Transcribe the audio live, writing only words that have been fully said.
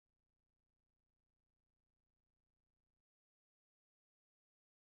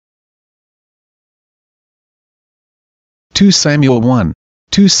2 Samuel 1.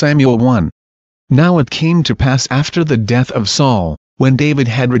 2 Samuel 1. Now it came to pass after the death of Saul, when David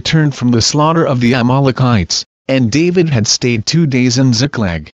had returned from the slaughter of the Amalekites, and David had stayed 2 days in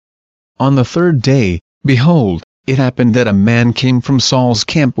Ziklag. On the 3rd day, behold, it happened that a man came from Saul's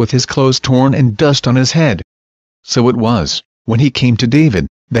camp with his clothes torn and dust on his head. So it was, when he came to David,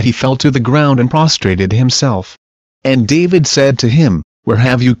 that he fell to the ground and prostrated himself. And David said to him, Where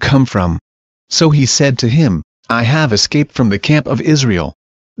have you come from? So he said to him, I have escaped from the camp of Israel.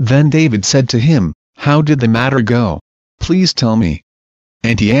 Then David said to him, How did the matter go? Please tell me.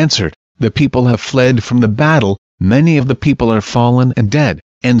 And he answered, The people have fled from the battle, many of the people are fallen and dead,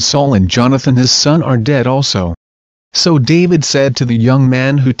 and Saul and Jonathan his son are dead also. So David said to the young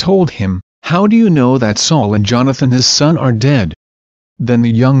man who told him, How do you know that Saul and Jonathan his son are dead? Then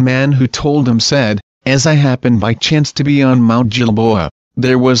the young man who told him said, As I happened by chance to be on Mount Gilboa,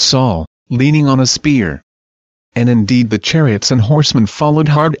 there was Saul, leaning on a spear. And indeed the chariots and horsemen followed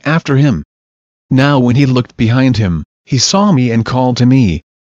hard after him. Now when he looked behind him, he saw me and called to me.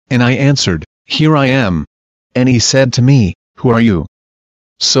 And I answered, Here I am. And he said to me, Who are you?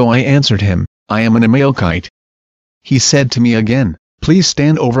 So I answered him, I am an Amalekite. He said to me again, Please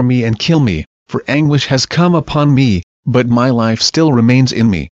stand over me and kill me, for anguish has come upon me, but my life still remains in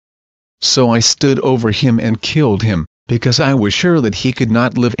me. So I stood over him and killed him, because I was sure that he could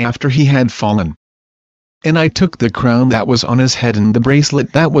not live after he had fallen. And I took the crown that was on his head and the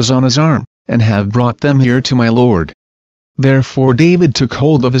bracelet that was on his arm, and have brought them here to my Lord. Therefore David took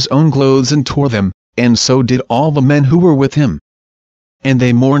hold of his own clothes and tore them, and so did all the men who were with him. And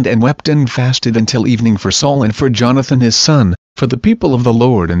they mourned and wept and fasted until evening for Saul and for Jonathan his son, for the people of the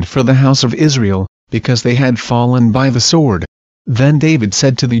Lord and for the house of Israel, because they had fallen by the sword. Then David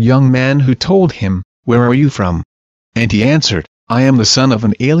said to the young man who told him, Where are you from? And he answered, I am the son of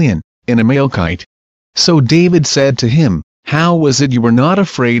an alien, an Amalekite. So David said to him, How was it you were not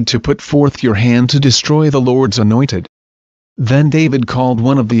afraid to put forth your hand to destroy the Lord's anointed? Then David called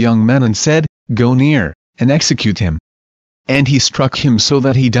one of the young men and said, Go near, and execute him. And he struck him so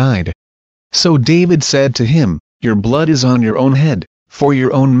that he died. So David said to him, Your blood is on your own head, for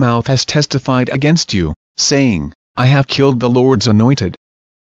your own mouth has testified against you, saying, I have killed the Lord's anointed.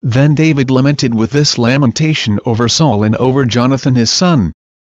 Then David lamented with this lamentation over Saul and over Jonathan his son.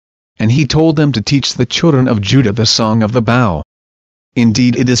 And he told them to teach the children of Judah the song of the bow.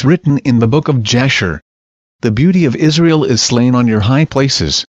 Indeed it is written in the book of Jasher, The beauty of Israel is slain on your high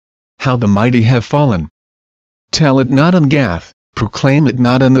places. How the mighty have fallen. Tell it not in Gath, proclaim it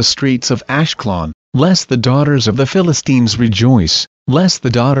not in the streets of Ashkelon, lest the daughters of the Philistines rejoice, lest the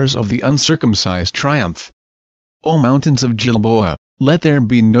daughters of the uncircumcised triumph. O mountains of Gilboa, let there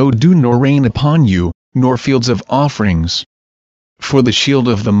be no dew nor rain upon you, nor fields of offerings. For the shield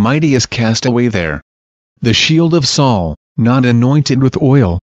of the mighty is cast away there. The shield of Saul, not anointed with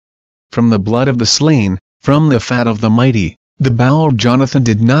oil. From the blood of the slain, from the fat of the mighty, the bow of Jonathan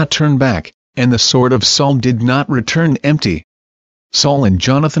did not turn back, and the sword of Saul did not return empty. Saul and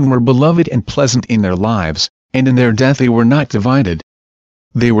Jonathan were beloved and pleasant in their lives, and in their death they were not divided.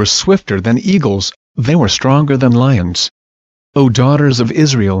 They were swifter than eagles, they were stronger than lions. O daughters of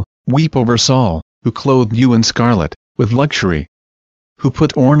Israel, weep over Saul, who clothed you in scarlet, with luxury. Who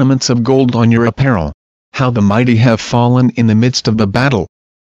put ornaments of gold on your apparel. How the mighty have fallen in the midst of the battle.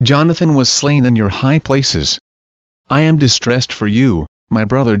 Jonathan was slain in your high places. I am distressed for you, my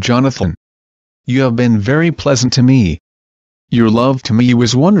brother Jonathan. You have been very pleasant to me. Your love to me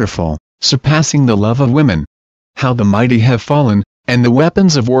was wonderful, surpassing the love of women. How the mighty have fallen, and the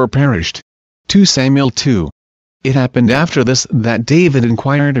weapons of war perished. 2 Samuel 2. It happened after this that David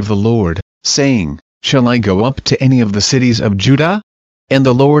inquired of the Lord, saying, Shall I go up to any of the cities of Judah? And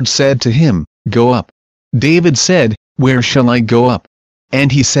the Lord said to him, Go up. David said, Where shall I go up?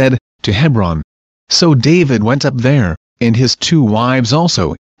 And he said, To Hebron. So David went up there, and his 2 wives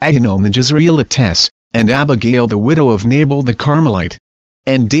also, Ahinoam the Jezreelitess, and Abigail the widow of Nabal the Carmelite.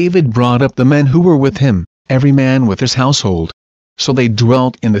 And David brought up the men who were with him, every man with his household. So they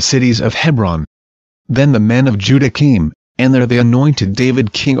dwelt in the cities of Hebron. Then the men of Judah came, and there they anointed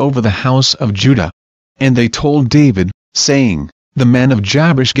David king over the house of Judah. And they told David, saying, The men of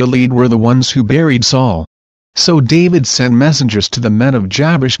Jabesh Gilead were the ones who buried Saul. So David sent messengers to the men of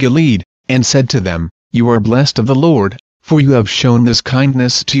Jabesh Gilead, and said to them, You are blessed of the Lord, for you have shown this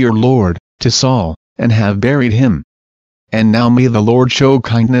kindness to your Lord, to Saul, and have buried him. And now may the Lord show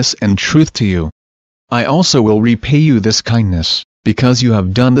kindness and truth to you. I also will repay you this kindness, because you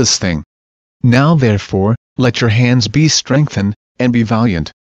have done this thing. Now therefore, let your hands be strengthened, and be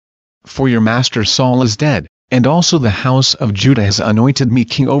valiant. For your master Saul is dead, and also the house of Judah has anointed me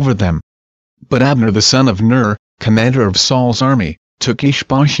king over them. But Abner the son of Ner, commander of Saul's army, took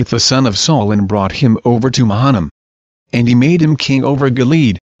Ishbosheth the son of Saul and brought him over to Mahanaim. And he made him king over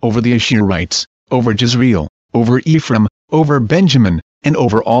Gilead, over the Asherites, over Jezreel, over Ephraim, over Benjamin, and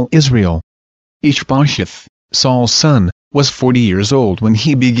over all Israel. Ishbosheth, Saul's son, was 40 years old when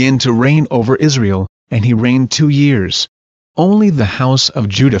he began to reign over Israel, and he reigned 2 years. Only the house of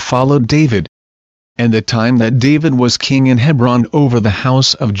Judah followed David. And the time that David was king in Hebron over the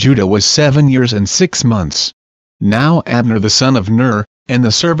house of Judah was 7 years and 6 months. Now Abner the son of Ner, and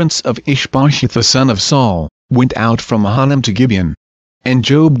the servants of Ishbosheth the son of Saul, went out from Mahanaim to Gibeon. And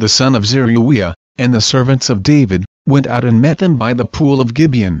Joab the son of Zeruiah, and the servants of David, went out and met them by the pool of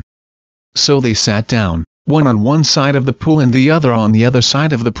Gibeon. So they sat down, one on one side of the pool and the other on the other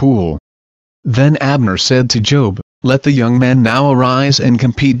side of the pool. Then Abner said to Joab, "Let the young men now arise and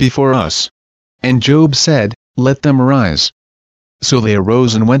compete before us." And Joab said, "Let them arise." So they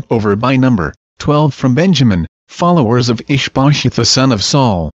arose and went over by number, 12 from Benjamin, followers of Ishbosheth the son of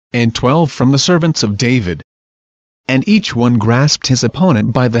Saul, and 12 from the servants of David. And each one grasped his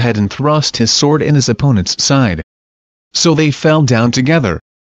opponent by the head and thrust his sword in his opponent's side. So they fell down together.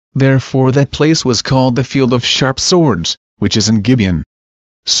 Therefore that place was called the Field of Sharp Swords, which is in Gibeon.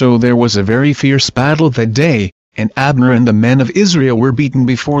 So there was a very fierce battle that day, and Abner and the men of Israel were beaten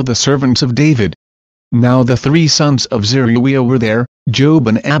before the servants of David. Now the 3 sons of Zeruiah were there, Joab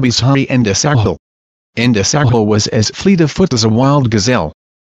and Abishai and Asahel. And Asahel was as fleet of foot as a wild gazelle.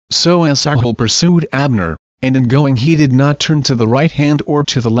 So Asahel pursued Abner, and in going he did not turn to the right hand or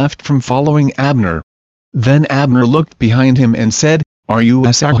to the left from following Abner. Then Abner looked behind him and said, "Are you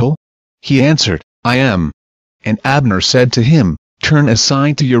Asahel?" He answered, "I am." And Abner said to him, "Turn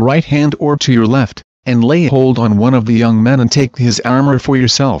aside to your right hand or to your left, and lay hold on one of the young men and take his armor for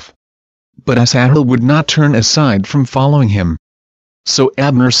yourself." But Asahel would not turn aside from following him. So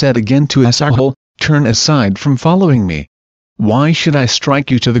Abner said again to Asahel, "Turn aside from following me. Why should I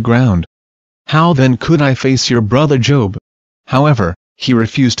strike you to the ground? How then could I face your brother Joab?" However, he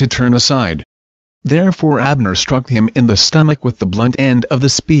refused to turn aside. Therefore Abner struck him in the stomach with the blunt end of the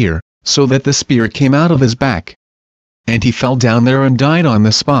spear, so that the spear came out of his back. And he fell down there and died on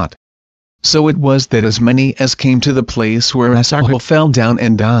the spot. So it was that as many as came to the place where Asahel fell down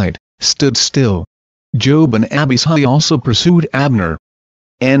and died, stood still. Joab and Abishai also pursued Abner.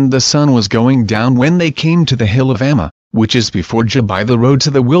 And the sun was going down when they came to the hill of Ammah, which is before Jah by the road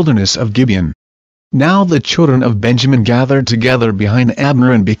to the wilderness of Gibeon. Now the children of Benjamin gathered together behind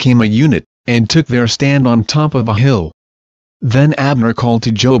Abner and became a unit, and took their stand on top of a hill. Then Abner called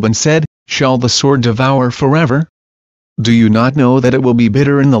to Joab and said, "Shall the sword devour forever? Do you not know that it will be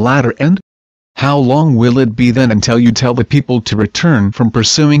bitter in the latter end? How long will it be then until you tell the people to return from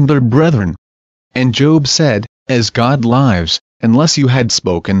pursuing their brethren?" And Joab said, "As God lives, unless you had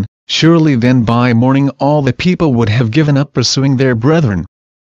spoken, surely then by morning all the people would have given up pursuing their brethren."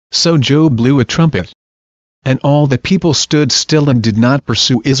 So Joab blew a trumpet. And all the people stood still and did not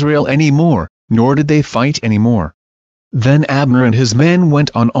pursue Israel any more, nor did they fight any more. Then Abner and his men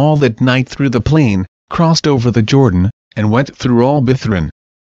went on all that night through the plain, crossed over the Jordan, and went through all Bithron.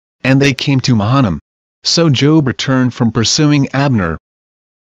 And they came to Mahanaim. So Joab returned from pursuing Abner.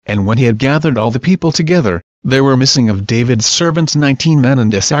 And when he had gathered all the people together, there were missing of David's servants 19 men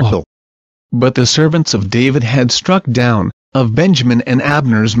and Asahel. But the servants of David had struck down, of Benjamin and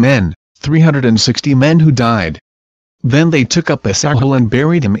Abner's men, 360 men who died. Then they took up Asahel and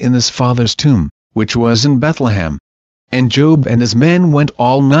buried him in his father's tomb, which was in Bethlehem. And Joab and his men went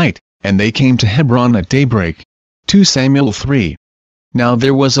all night, and they came to Hebron at daybreak. 2 Samuel 3. Now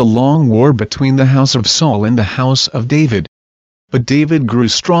there was a long war between the house of Saul and the house of David. But David grew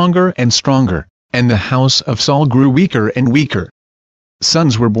stronger and stronger, and the house of Saul grew weaker and weaker.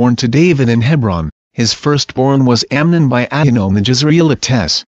 Sons were born to David in Hebron. His firstborn was Amnon by Ahinoam the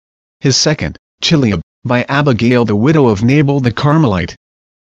Jezreelitess. His second, Chileab, by Abigail the widow of Nabal the Carmelite.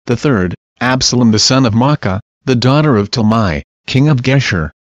 The third, Absalom the son of Maacah, the daughter of Talmai, king of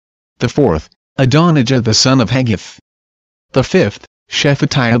Geshur. The fourth, Adonijah the son of Haggith. The fifth,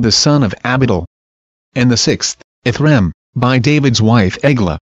 Shephatiah the son of Abidal. And the sixth, Ithram, by David's wife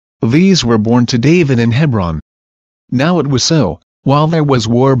Eglah. These were born to David in Hebron. Now it was so, while there was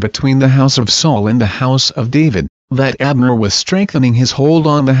war between the house of Saul and the house of David, that Abner was strengthening his hold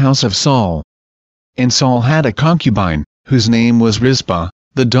on the house of Saul. And Saul had a concubine, whose name was Rizpah,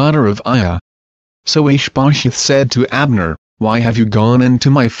 the daughter of Aiah. So Ishbosheth said to Abner, "Why have you gone into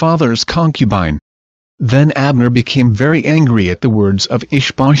my father's concubine?" Then Abner became very angry at the words of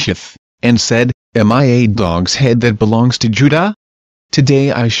Ishbosheth, and said, "Am I a dog's head that belongs to Judah?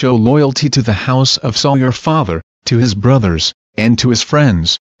 Today I show loyalty to the house of Saul your father, to his brothers, and to his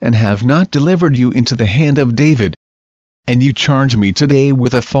friends, and have not delivered you into the hand of David. And you charge me today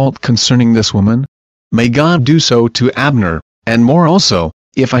with a fault concerning this woman? May God do so to Abner, and more also,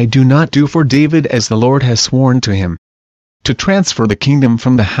 if I do not do for David as the Lord has sworn to him, to transfer the kingdom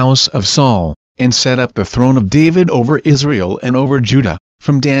from the house of Saul, and set up the throne of David over Israel and over Judah,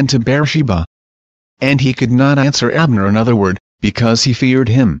 from Dan to Beersheba." And he could not answer Abner another word, because he feared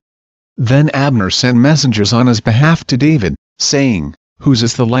him. Then Abner sent messengers on his behalf to David, saying, "Whose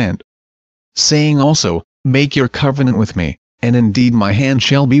is the land?" saying also, "Make your covenant with me, and indeed my hand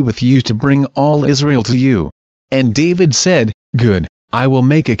shall be with you to bring all Israel to you." And David said, "Good, I will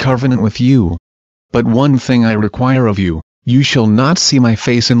make a covenant with you. But one thing I require of you, you shall not see my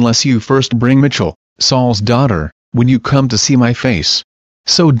face unless you first bring Michal, Saul's daughter, when you come to see my face."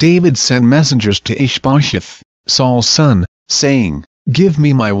 So David sent messengers to Ishbosheth, Saul's son, saying, "Give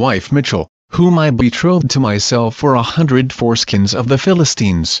me my wife Michal, whom I betrothed to myself for 100 foreskins of the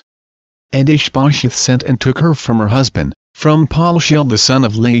Philistines." And Ishbosheth sent and took her from her husband, from Paltiel the son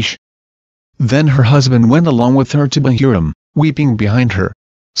of Laish. Then her husband went along with her to Bahurim, weeping behind her.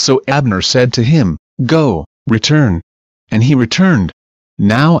 So Abner said to him, "Go, return." And he returned.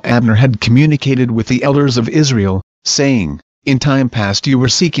 Now Abner had communicated with the elders of Israel, saying, "In time past you were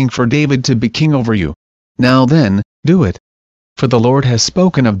seeking for David to be king over you. Now then, do it. For the Lord has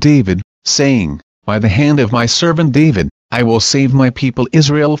spoken of David, saying, By the hand of my servant David, I will save my people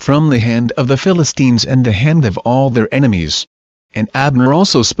Israel from the hand of the Philistines and the hand of all their enemies." And Abner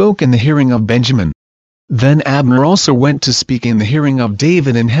also spoke in the hearing of Benjamin. Then Abner also went to speak in the hearing of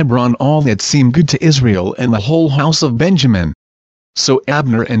David in Hebron all that seemed good to Israel and the whole house of Benjamin. So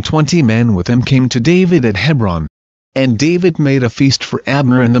Abner and 20 men with him came to David at Hebron. And David made a feast for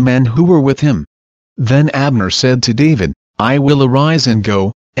Abner and the men who were with him. Then Abner said to David, "I will arise and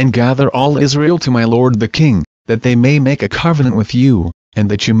go, and gather all Israel to my lord the king, that they may make a covenant with you, and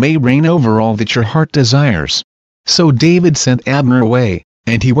that you may reign over all that your heart desires." So David sent Abner away,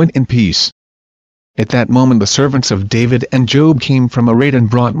 and he went in peace. At that moment the servants of David and Joab came from a raid and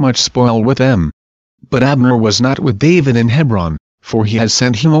brought much spoil with them. But Abner was not with David in Hebron, for he had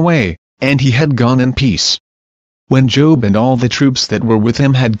sent him away, and he had gone in peace. When Joab and all the troops that were with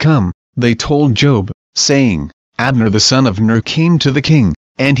him had come, they told Joab, saying, "Abner the son of Ner came to the king,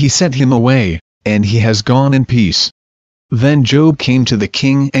 and he sent him away, and he has gone in peace." Then Joab came to the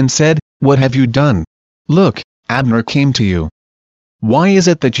king and said, "What have you done? Look, Abner came to you. Why is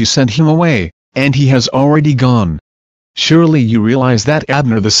it that you sent him away, and he has already gone? Surely you realize that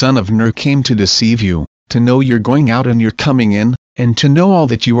Abner the son of Ner came to deceive you, to know you're going out and you're coming in, and to know all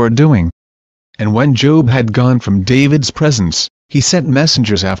that you are doing." And when Joab had gone from David's presence, he sent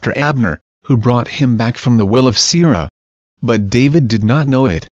messengers after Abner, who brought him back from the well of Sirah. But David did not know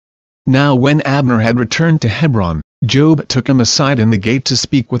it. Now when Abner had returned to Hebron, Joab took him aside in the gate to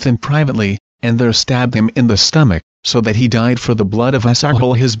speak with him privately, and there stabbed him in the stomach, so that he died for the blood of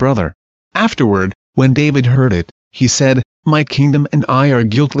Asahel his brother. Afterward, when David heard it, he said, "My kingdom and I are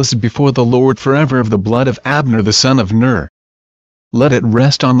guiltless before the Lord forever of the blood of Abner the son of Ner. Let it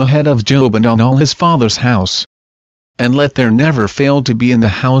rest on the head of Joab and on all his father's house. And let there never fail to be in the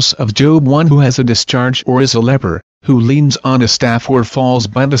house of Joab one who has a discharge or is a leper, who leans on a staff or falls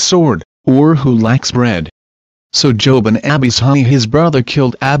by the sword, or who lacks bread." So Joab and Abishai his brother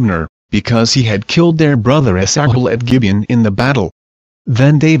killed Abner, because he had killed their brother Asahel at Gibeon in the battle.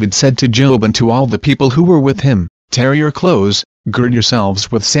 Then David said to Joab and to all the people who were with him, "Tear your clothes, gird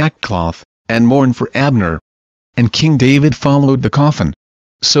yourselves with sackcloth, and mourn for Abner." And King David followed the coffin.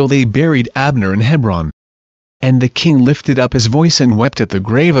 So they buried Abner in Hebron. And the king lifted up his voice and wept at the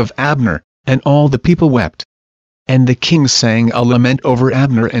grave of Abner, and all the people wept. And the king sang a lament over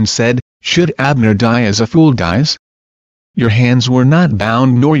Abner and said, "Should Abner die as a fool dies? Your hands were not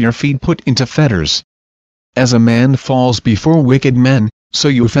bound nor your feet put into fetters. As a man falls before wicked men, so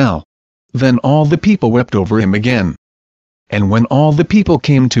you fell." Then all the people wept over him again. And when all the people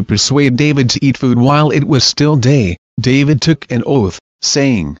came to persuade David to eat food while it was still day, David took an oath,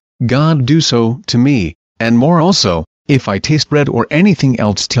 saying, "God do so to me, and more also, if I taste bread or anything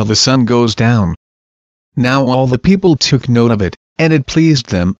else till the sun goes down." Now all the people took note of it, and it pleased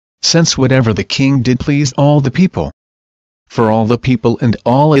them, since whatever the king did pleased all the people. For all the people and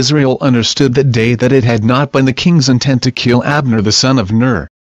all Israel understood that day that it had not been the king's intent to kill Abner the son of Ner.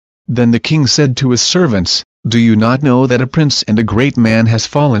 Then the king said to his servants, "Do you not know that a prince and a great man has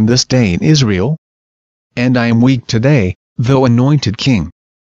fallen this day in Israel? And I am weak today, though anointed king.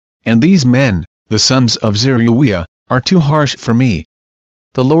 And these men, the sons of Zeruiah, are too harsh for me.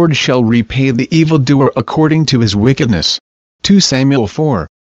 The Lord shall repay the evildoer according to his wickedness." 2 Samuel 4.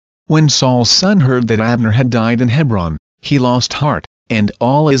 When Saul's son heard that Abner had died in Hebron, he lost heart, and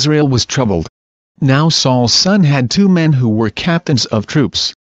all Israel was troubled. Now Saul's son had 2 men who were captains of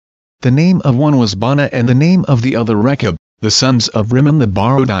troops. The name of one was Baanah and the name of the other Rechab, the sons of Rimmon the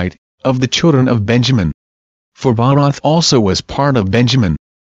Barodite, of the children of Benjamin. For Baarath also was part of Benjamin.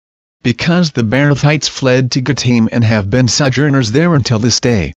 Because the Barathites fled to Gitaim and have been sojourners there until this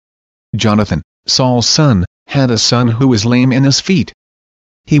day. Jonathan, Saul's son, had a son who was lame in his feet.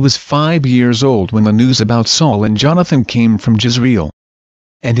 He was 5 years old when the news about Saul and Jonathan came from Jezreel.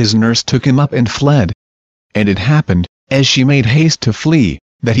 And his nurse took him up and fled. And it happened, as she made haste to flee,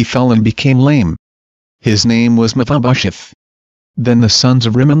 that he fell and became lame. His name was Mephibosheth. Then the sons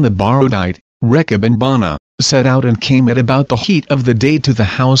of Rimmon the Barodite, Rechab and Baanah, set out and came at about the heat of the day to the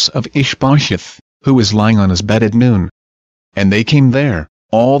house of Ishbosheth, who was lying on his bed at noon. And they came there,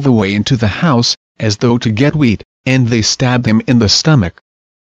 all the way into the house, as though to get wheat, and they stabbed him in the stomach.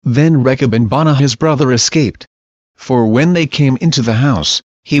 Then Rechab and Baanah his brother escaped. For when they came into the house,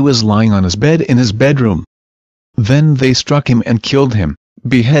 he was lying on his bed in his bedroom. Then they struck him and killed him,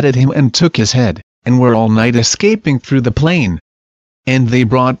 beheaded him and took his head, and were all night escaping through the plain. And they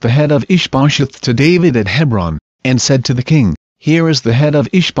brought the head of Ishbosheth to David at Hebron, and said to the king, Here is the head of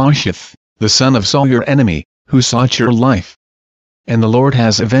Ishbosheth, the son of Saul your enemy, who sought your life. And the Lord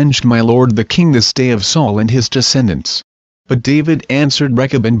has avenged my lord the king this day of Saul and his descendants. But David answered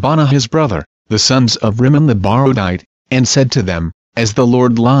Rechab and Baanah his brother, the sons of Rimmon the Barodite, and said to them, As the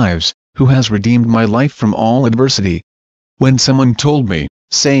Lord lives, who has redeemed my life from all adversity. When someone told me,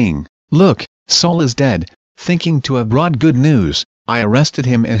 saying, Look, Saul is dead, thinking to have brought good news, I arrested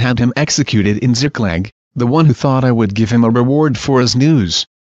him and had him executed in Ziklag, the one who thought I would give him a reward for his news.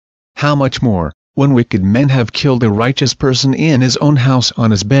 How much more, when wicked men have killed a righteous person in his own house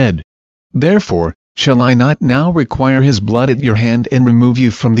on his bed? Therefore, shall I not now require his blood at your hand and remove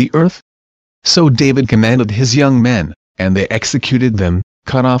you from the earth? So David commanded his young men, and they executed them,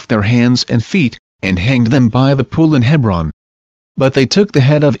 cut off their hands and feet, and hanged them by the pool in Hebron. But they took the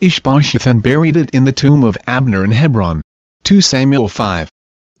head of Ishbosheth and buried it in the tomb of Abner in Hebron. 2 Samuel 5.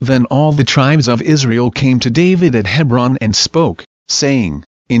 Then all the tribes of Israel came to David at Hebron and spoke, saying,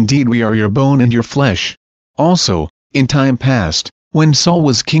 Indeed we are your bone and your flesh. Also, in time past, when Saul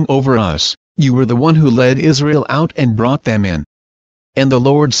was king over us, you were the one who led Israel out and brought them in. And the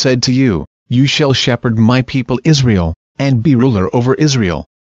Lord said to you, You shall shepherd my people Israel, and be ruler over Israel.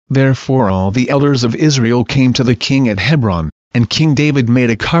 Therefore all the elders of Israel came to the king at Hebron, and King David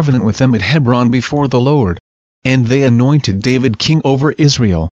made a covenant with them at Hebron before the Lord. And they anointed David king over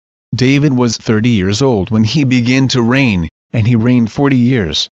Israel. David was 30 years old when he began to reign, and he reigned 40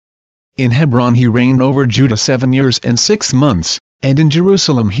 years. In Hebron he reigned over Judah 7 years and 6 months, and in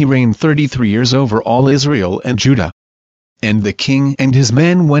Jerusalem he reigned 33 years over all Israel and Judah. And the king and his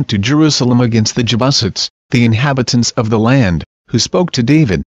men went to Jerusalem against the Jebusites, the inhabitants of the land, who spoke to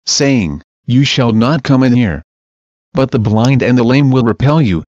David, saying, You shall not come in here. But the blind and the lame will repel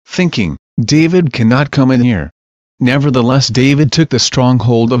you, thinking, David cannot come in here. Nevertheless David took the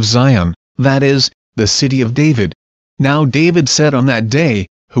stronghold of Zion, that is, the city of David. Now David said on that day,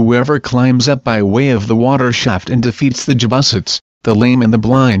 Whoever climbs up by way of the water shaft and defeats the Jebusites, the lame and the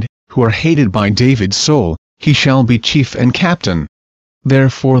blind, who are hated by David's soul, he shall be chief and captain.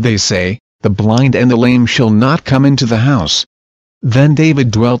 Therefore they say, The blind and the lame shall not come into the house. Then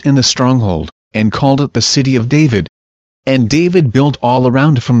David dwelt in the stronghold, and called it the city of David. And David built all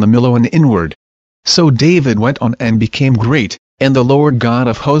around from the Millo and inward. So David went on and became great, and the Lord God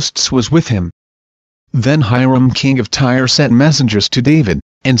of hosts was with him. Then Hiram king of Tyre sent messengers to David,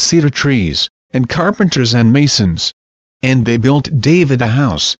 and cedar trees, and carpenters and masons. And they built David a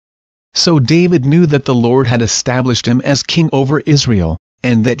house. So David knew that the Lord had established him as king over Israel,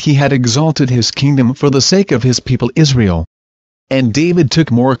 and that he had exalted his kingdom for the sake of his people Israel. And David took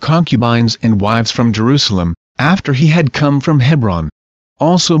more concubines and wives from Jerusalem, after he had come from Hebron.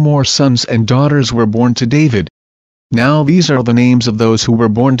 Also more sons and daughters were born to David. Now these are the names of those who were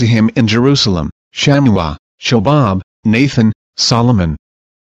born to him in Jerusalem: Shammua, Shobab, Nathan, Solomon,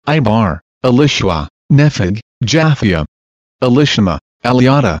 Ibar, Elishua, Nepheg, Japhia, Elishama,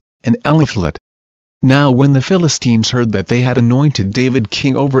 Eliada, and Eliphalet. Now when the Philistines heard that they had anointed David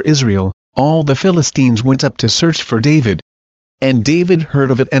king over Israel, all the Philistines went up to search for David. And David heard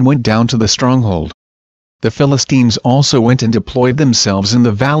of it and went down to the stronghold. The Philistines also went and deployed themselves in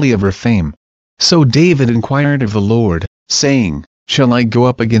the valley of Rephaim. So David inquired of the Lord, saying, Shall I go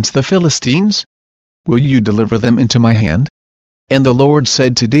up against the Philistines? Will you deliver them into my hand? And the Lord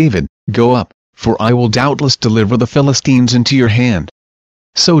said to David, Go up, for I will doubtless deliver the Philistines into your hand.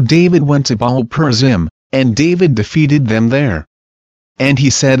 So David went to Baal-perazim, and David defeated them there. And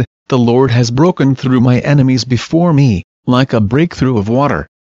he said, The Lord has broken through my enemies before me, like a breakthrough of water.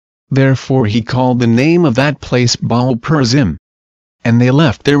 Therefore he called the name of that place Baal-perazim. And they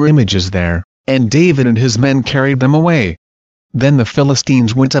left their images there, and David and his men carried them away. Then the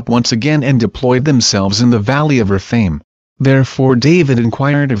Philistines went up once again and deployed themselves in the valley of Rephaim. Therefore David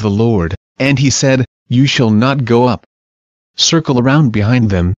inquired of the Lord, and he said, You shall not go up. Circle around behind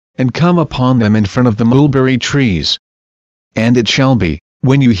them, and come upon them in front of the mulberry trees. And it shall be,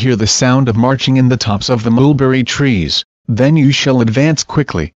 when you hear the sound of marching in the tops of the mulberry trees, then you shall advance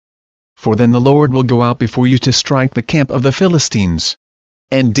quickly. For then the Lord will go out before you to strike the camp of the Philistines.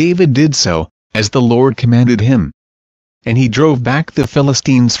 And David did so, as the Lord commanded him. And he drove back the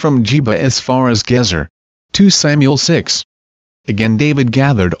Philistines from Geba as far as Gezer. 2 Samuel 6. Again David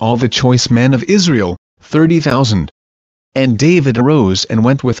gathered all the choice men of Israel, 30,000. And David arose and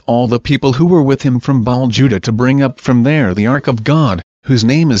went with all the people who were with him from Baal-Judah to bring up from there the ark of God, whose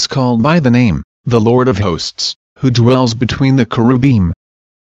name is called by the name, the Lord of hosts, who dwells between the cherubim.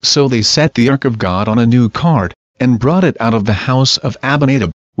 So they set the ark of God on a new cart, and brought it out of the house of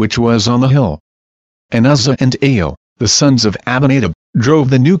Abinadab, which was on the hill. And Uzzah and Ahio, the sons of Abinadab, drove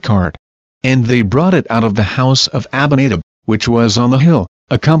the new cart. And they brought it out of the house of Abinadab, which was on the hill,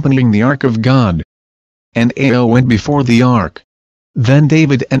 accompanying the ark of God. And Ahio went before the ark. Then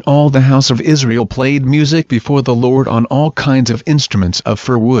David and all the house of Israel played music before the Lord on all kinds of instruments of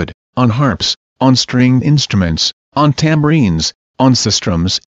fir wood, on harps, on stringed instruments, on tambourines, on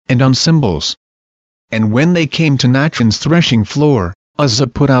sistrums, and on cymbals. And when they came to Nachon's threshing floor, Uzzah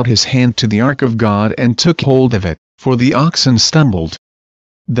put out his hand to the ark of God and took hold of it, for the oxen stumbled.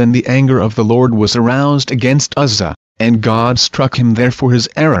 Then the anger of the Lord was aroused against Uzzah, and God struck him there for his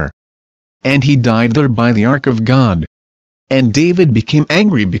error. And he died there by the ark of God. And David became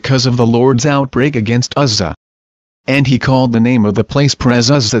angry because of the Lord's outbreak against Uzzah. And he called the name of the place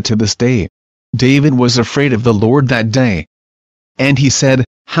Perez-Uzzah to this day. David was afraid of the Lord that day. And he said,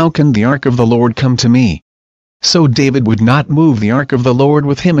 How can the ark of the Lord come to me? So David would not move the ark of the Lord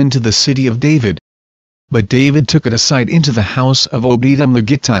with him into the city of David. But David took it aside into the house of Obed-Edom the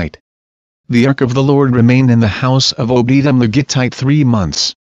Gittite. The ark of the Lord remained in the house of Obed-Edom the Gittite 3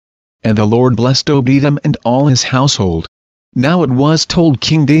 months. And the Lord blessed Obed-Edom and all his household. Now it was told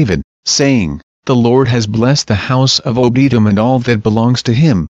King David, saying, The Lord has blessed the house of Obed-Edom and all that belongs to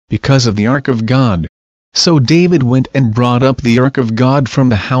him, because of the ark of God. So David went and brought up the ark of God from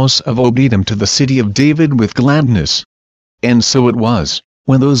the house of Obed-Edom to the city of David with gladness. And so it was,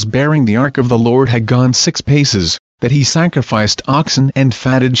 when those bearing the ark of the Lord had gone 6 paces, that he sacrificed oxen and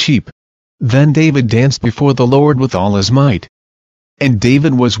fatted sheep. Then David danced before the Lord with all his might. And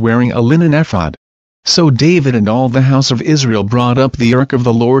David was wearing a linen ephod. So David and all the house of Israel brought up the ark of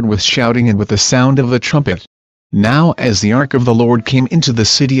the Lord with shouting and with the sound of the trumpet. Now as the ark of the Lord came into the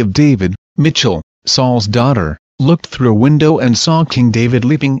city of David, Michal, Saul's daughter, looked through a window and saw King David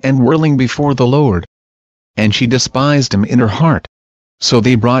leaping and whirling before the Lord. And she despised him in her heart. So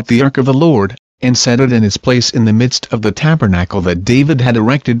they brought the ark of the Lord, and set it in its place in the midst of the tabernacle that David had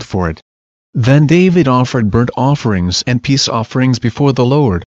erected for it. Then David offered burnt offerings and peace offerings before the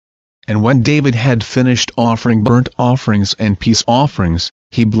Lord. And when David had finished offering burnt offerings and peace offerings,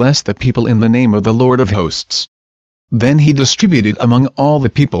 he blessed the people in the name of the Lord of hosts. Then he distributed among all the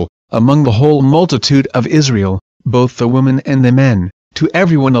people, among the whole multitude of Israel, both the women and the men, to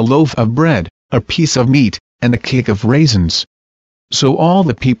everyone a loaf of bread, a piece of meat, and a cake of raisins. So all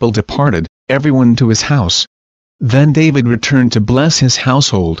the people departed, everyone to his house. Then David returned to bless his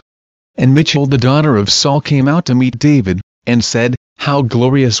household. And Michal the daughter of Saul came out to meet David, and said, How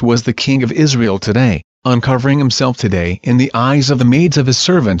glorious was the king of Israel today, uncovering himself today in the eyes of the maids of his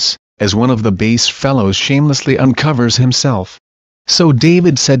servants, as one of the base fellows shamelessly uncovers himself. So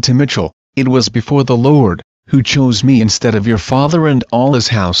David said to Michal, It was before the Lord, who chose me instead of your father and all his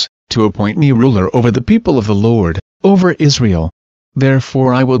house, to appoint me ruler over the people of the Lord, over Israel.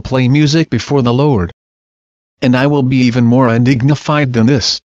 Therefore I will play music before the Lord. And I will be even more undignified than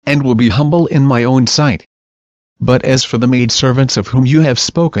this, and will be humble in my own sight. But as for the maidservants of whom you have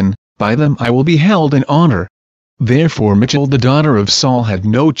spoken, by them I will be held in honor. Therefore Michal the daughter of Saul had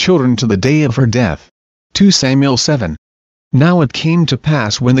no children to the day of her death. 2 Samuel 7. Now it came to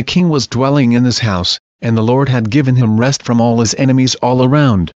pass when the king was dwelling in his house, and the Lord had given him rest from all his enemies all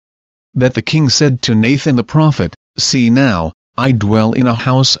around, that the king said to Nathan the prophet, See now, I dwell in a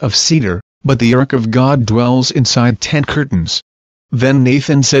house of cedar, but the ark of God dwells inside tent curtains. Then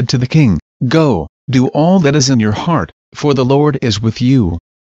Nathan said to the king, Go, do all that is in your heart, for the Lord is with you.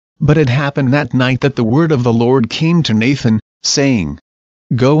 But it happened that night that the word of the Lord came to Nathan, saying,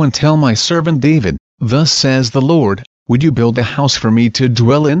 Go and tell my servant David, Thus says the Lord, Would you build a house for me to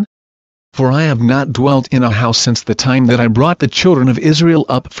dwell in? For I have not dwelt in a house since the time that I brought the children of Israel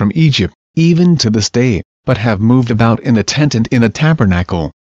up from Egypt, even to this day, but have moved about in a tent and in a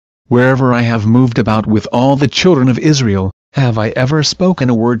tabernacle. Wherever I have moved about with all the children of Israel, have I ever spoken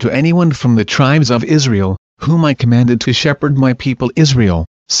a word to anyone from the tribes of Israel, whom I commanded to shepherd my people Israel,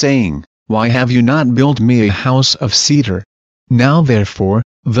 saying, Why have you not built me a house of cedar? Now therefore,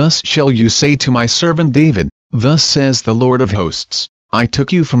 thus shall you say to my servant David, Thus says the Lord of hosts, I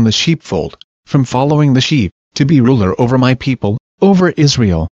took you from the sheepfold, from following the sheep, to be ruler over my people, over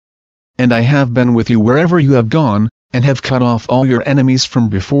Israel. And I have been with you wherever you have gone, and have cut off all your enemies from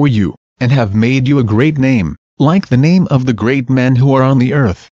before you, and have made you a great name, like the name of the great men who are on the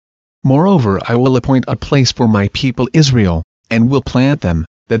earth. Moreover, I will appoint a place for my people Israel, and will plant them,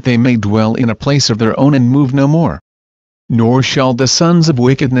 that they may dwell in a place of their own and move no more. Nor shall the sons of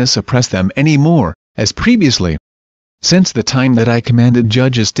wickedness oppress them any more, as previously. Since the time that I commanded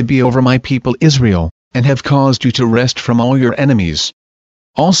judges to be over my people Israel, and have caused you to rest from all your enemies.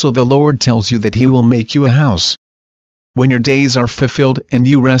 Also the Lord tells you that he will make you a house. When your days are fulfilled and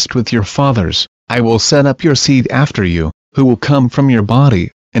you rest with your fathers, I will set up your seed after you, who will come from your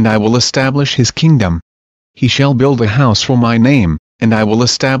body, and I will establish his kingdom. He shall build a house for my name, and I will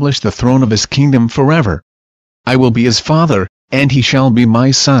establish the throne of his kingdom forever. I will be his father, and he shall be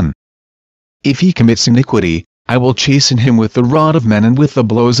my son. If he commits iniquity, I will chasten him with the rod of men and with the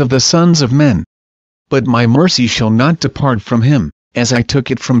blows of the sons of men. But my mercy shall not depart from him, as I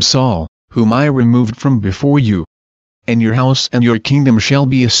took it from Saul, whom I removed from before you. And your house and your kingdom shall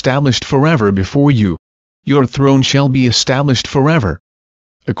be established forever before you. Your throne shall be established forever.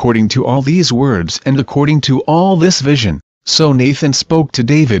 According to all these words and according to all this vision, so Nathan spoke to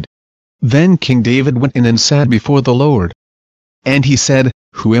David. Then King David went in and sat before the Lord. And he said,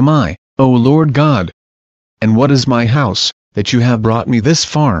 Who am I, O Lord God? And what is my house, that you have brought me this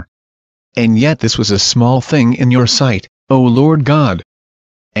far? And yet this was a small thing in your sight, O Lord God.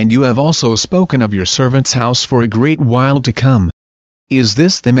 And you have also spoken of your servant's house for a great while to come. Is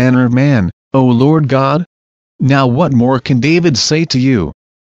this the manner of man, O Lord God? Now what more can David say to you?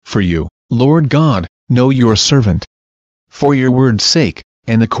 For you, Lord God, know your servant. For your word's sake,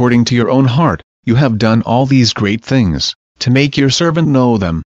 and according to your own heart, you have done all these great things, to make your servant know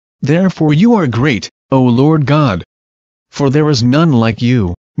them. Therefore you are great, O Lord God. For there is none like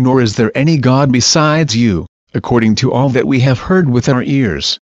you, nor is there any God besides you, according to all that we have heard with our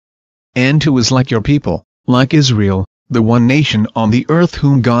ears. And who is like your people, like Israel, the one nation on the earth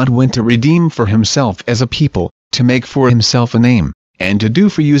whom God went to redeem for himself as a people, to make for himself a name, and to do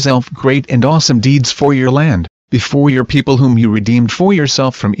for yourself great and awesome deeds for your land, before your people whom you redeemed for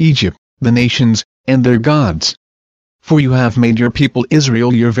yourself from Egypt, the nations, and their gods. For you have made your people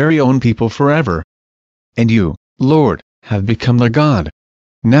Israel your very own people forever. And you, Lord, have become their God.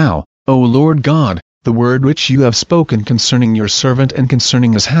 Now, O Lord God, the word which you have spoken concerning your servant and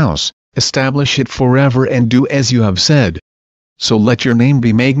concerning his house, establish it forever and do as you have said. So let your name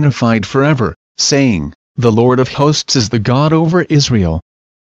be magnified forever, saying, The Lord of hosts is the God over Israel.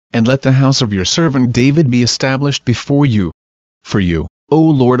 And let the house of your servant David be established before you. For you, O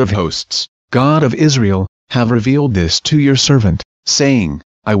Lord of hosts, God of Israel, have revealed this to your servant, saying,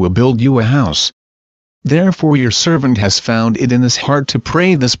 I will build you a house. Therefore your servant has found it in his heart to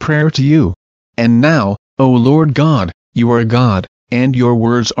pray this prayer to you. And now, O Lord God, you are God, and your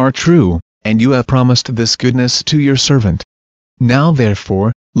words are true, and you have promised this goodness to your servant. Now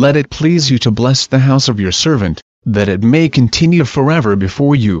therefore, let it please you to bless the house of your servant, that it may continue forever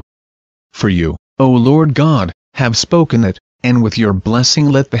before you. For you, O Lord God, have spoken it, and with your blessing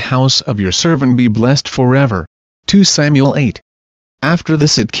let the house of your servant be blessed forever. 2 Samuel 8. After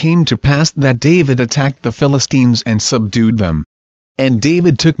this it came to pass that David attacked the Philistines and subdued them. And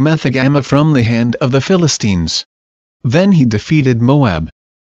David took Methegama from the hand of the Philistines. Then he defeated Moab.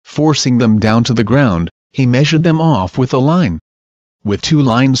 Forcing them down to the ground, he measured them off with a line. With 2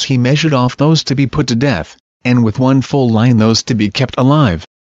 lines he measured off those to be put to death, and with 1 full line those to be kept alive.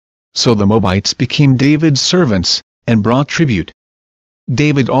 So the Moabites became David's servants, and brought tribute.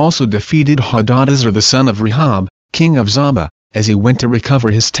 David also defeated Hadadezer the son of Rehob, king of Zobah, as he went to recover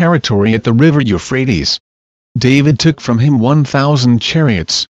his territory at the river Euphrates. David took from him 1,000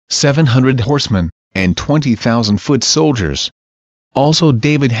 chariots, 700 horsemen, and 20,000 foot soldiers. Also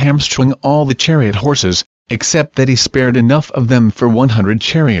David hamstrung all the chariot horses, except that he spared enough of them for 100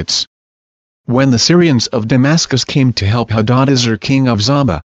 chariots. When the Syrians of Damascus came to help Hadadezer king of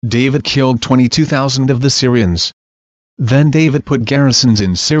Zobah, David killed 22,000 of the Syrians. Then David put garrisons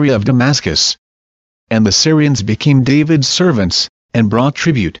in Syria of Damascus. And the Syrians became David's servants, and brought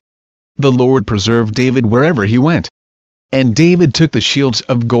tribute. The Lord preserved David wherever he went. And David took the shields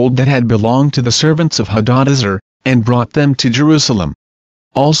of gold that had belonged to the servants of Hadadezer, and brought them to Jerusalem.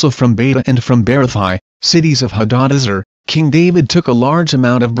 Also from Beta and from Berothai, cities of Hadadezer, King David took a large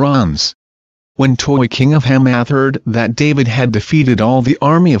amount of bronze. When Toi king of Hamath heard that David had defeated all the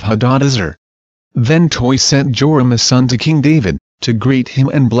army of Hadadezer, then Toi sent Joram his son to King David, to greet him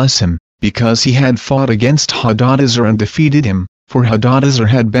and bless him, because he had fought against Hadadezer and defeated him, for Hadadezer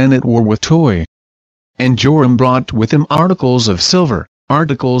had been at war with Toi. And Joram brought with him articles of silver,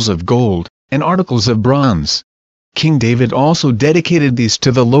 articles of gold, and articles of bronze. King David also dedicated these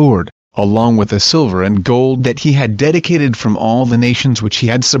to the Lord, along with the silver and gold that he had dedicated from all the nations which he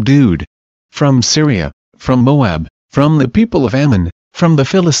had subdued, from Syria, from Moab, from the people of Ammon, from the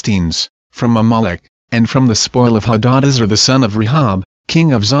Philistines, from Amalek, and from the spoil of Hadadezer the son of Rehob,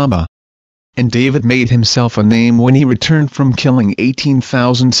 king of Zobah. And David made himself a name when he returned from killing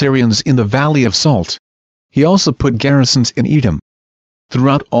 18,000 Syrians in the Valley of Salt. He also put garrisons in Edom.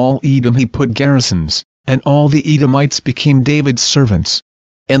 Throughout all Edom he put garrisons, and all the Edomites became David's servants.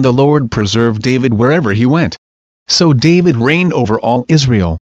 And the Lord preserved David wherever he went. So David reigned over all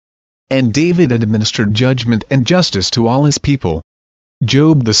Israel. And David administered judgment and justice to all his people.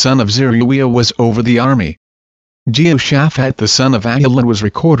 Job the son of Zeruiah was over the army. Jehoshaphat the son of Ahilud was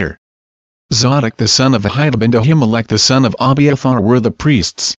recorder. Zadok the son of Ahitub and Ahimelech the son of Abiathar were the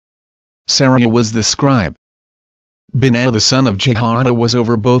priests. Sariah was the scribe. Benaiah the son of Jehoiada was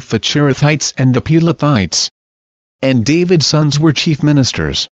over both the Cherethites and the Pelethites. And David's sons were chief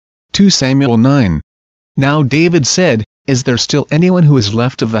ministers. 2 Samuel 9. Now David said, Is there still anyone who is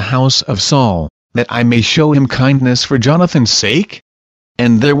left of the house of Saul, that I may show him kindness for Jonathan's sake?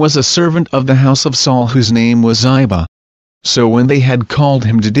 And there was a servant of the house of Saul whose name was Ziba. So when they had called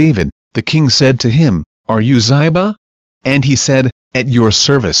him to David, the king said to him, Are you Ziba? And he said, At your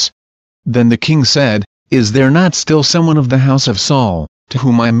service. Then the king said, Is there not still someone of the house of Saul, to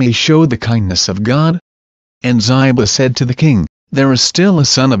whom I may show the kindness of God? And Ziba said to the king, There is still a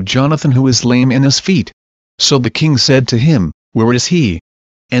son of Jonathan who is lame in his feet. So the king said to him, Where is he?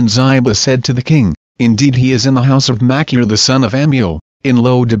 And Ziba said to the king, Indeed he is in the house of Machir the son of Ammiel, in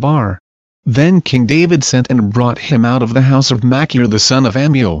Lo-debar. Then King David sent and brought him out of the house of Machir the son of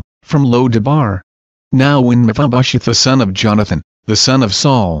Ammiel, from Lo-debar. Now when Mephibosheth the son of Jonathan, the son of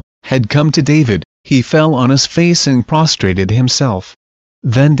Saul, had come to David, he fell on his face and prostrated himself.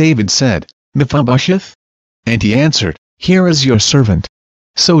 Then David said, Mephibosheth? And he answered, Here is your servant.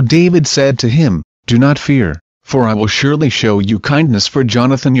 So David said to him, Do not fear, for I will surely show you kindness for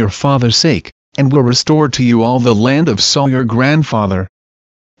Jonathan your father's sake, and will restore to you all the land of Saul your grandfather.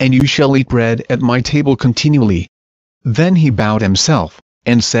 And you shall eat bread at my table continually. Then he bowed himself,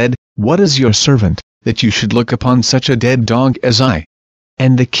 and said, What is your servant, that you should look upon such a dead dog as I?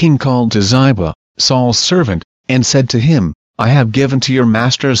 And the king called to Ziba, Saul's servant, and said to him, I have given to your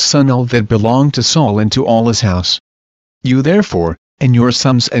master's son all that belonged to Saul and to all his house. You therefore, and your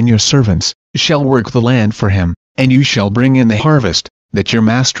sons and your servants, shall work the land for him, and you shall bring in the harvest, that your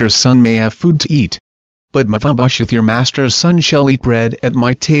master's son may have food to eat. But Mephibosheth your master's son shall eat bread at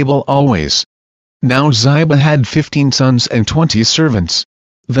my table always. Now Ziba had 15 sons and 20 servants.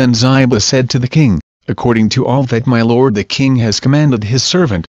 Then Ziba said to the king, According to all that my lord the king has commanded his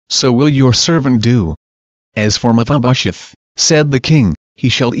servant, so will your servant do. As for Mephibosheth, said the king, he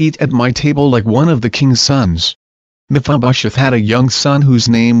shall eat at my table like one of the king's sons. Mephibosheth had a young son whose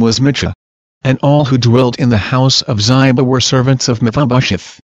name was Michah. And all who dwelt in the house of Ziba were servants of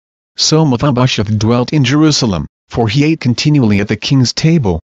Mephibosheth. So Mephibosheth dwelt in Jerusalem, for he ate continually at the king's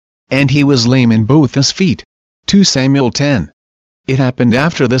table. And he was lame in both his feet. 2 Samuel 10. It happened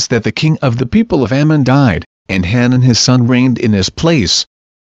after this that the king of the people of Ammon died, and Hanun his son reigned in his place.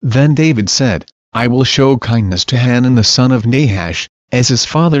 Then David said, I will show kindness to Hanun the son of Nahash, as his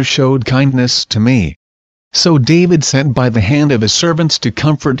father showed kindness to me. So David sent by the hand of his servants to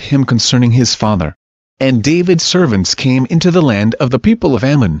comfort him concerning his father. And David's servants came into the land of the people of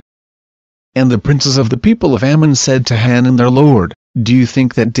Ammon. And the princes of the people of Ammon said to Hanun their lord, Do you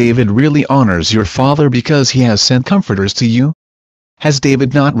think that David really honors your father because he has sent comforters to you? Has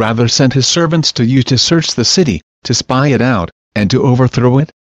David not rather sent his servants to you to search the city, to spy it out, and to overthrow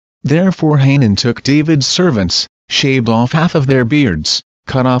it? Therefore Hanun took David's servants, shaved off half of their beards,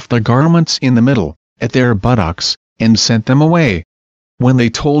 cut off their garments in the middle, at their buttocks, and sent them away. When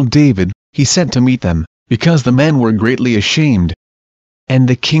they told David, he sent to meet them, because the men were greatly ashamed. And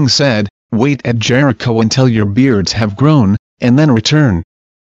the king said, Wait at Jericho until your beards have grown, and then return.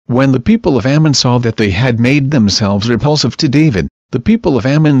 When the people of Ammon saw that they had made themselves repulsive to David, the people of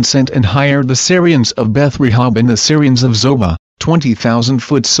Ammon sent and hired the Syrians of Beth Rehob and the Syrians of Zobah, 20,000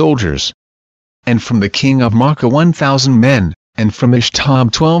 foot soldiers. and from the king of Maacah 1,000 men, and from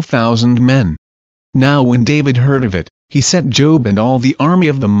Ishtab 12,000 men. Now when David heard of it, he sent Joab and all the army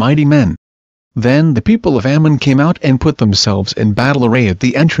of the mighty men. Then the people of Ammon came out and put themselves in battle array at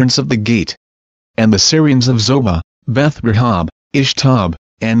the entrance of the gate. And the Syrians of Zobah, Beth-rehob, Ishtab,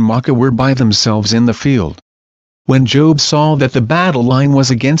 and Maacah were by themselves in the field. When Joab saw that the battle line was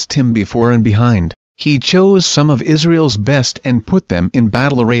against him before and behind, he chose some of Israel's best and put them in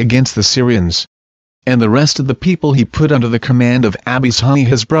battle array against the Syrians. And the rest of the people he put under the command of Abishai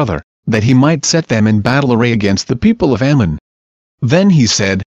his brother, that he might set them in battle array against the people of Ammon. Then he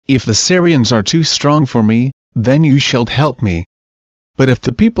said, If the Syrians are too strong for me, then you shalt help me. But if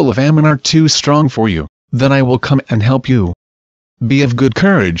the people of Ammon are too strong for you, then I will come and help you. Be of good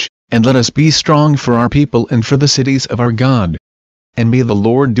courage, and let us be strong for our people and for the cities of our God. And may the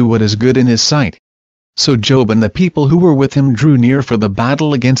Lord do what is good in his sight. So Joab and the people who were with him drew near for the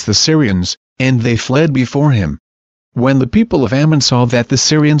battle against the Syrians, and they fled before him. When the people of Ammon saw that the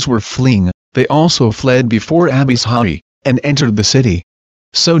Syrians were fleeing, they also fled before Abishai, and entered the city.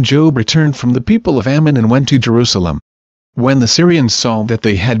 So Joab returned from the people of Ammon and went to Jerusalem. When the Syrians saw that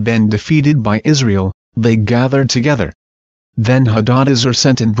they had been defeated by Israel, they gathered together. Then Hadadezer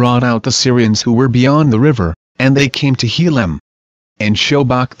sent and brought out the Syrians who were beyond the river, and they came to Helam. And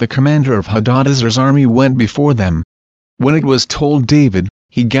Shobach the commander of Hadadezer's army went before them. When it was told David,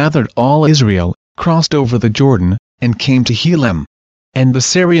 he gathered all Israel, crossed over the Jordan, and came to Helam. And the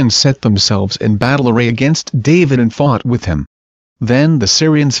Syrians set themselves in battle array against David and fought with him. Then the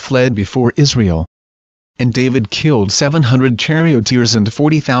Syrians fled before Israel. And David killed 700 charioteers and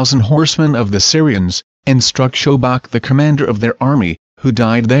 40,000 horsemen of the Syrians, and struck Shobach the commander of their army, who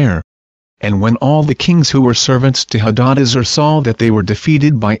died there. And when all the kings who were servants to Hadadezer saw that they were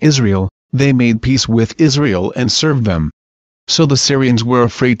defeated by Israel, they made peace with Israel and served them. So the Syrians were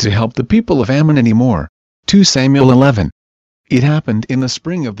afraid to help the people of Ammon any more. 2 Samuel 11. It happened in the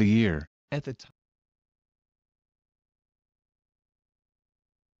spring of the year, at the time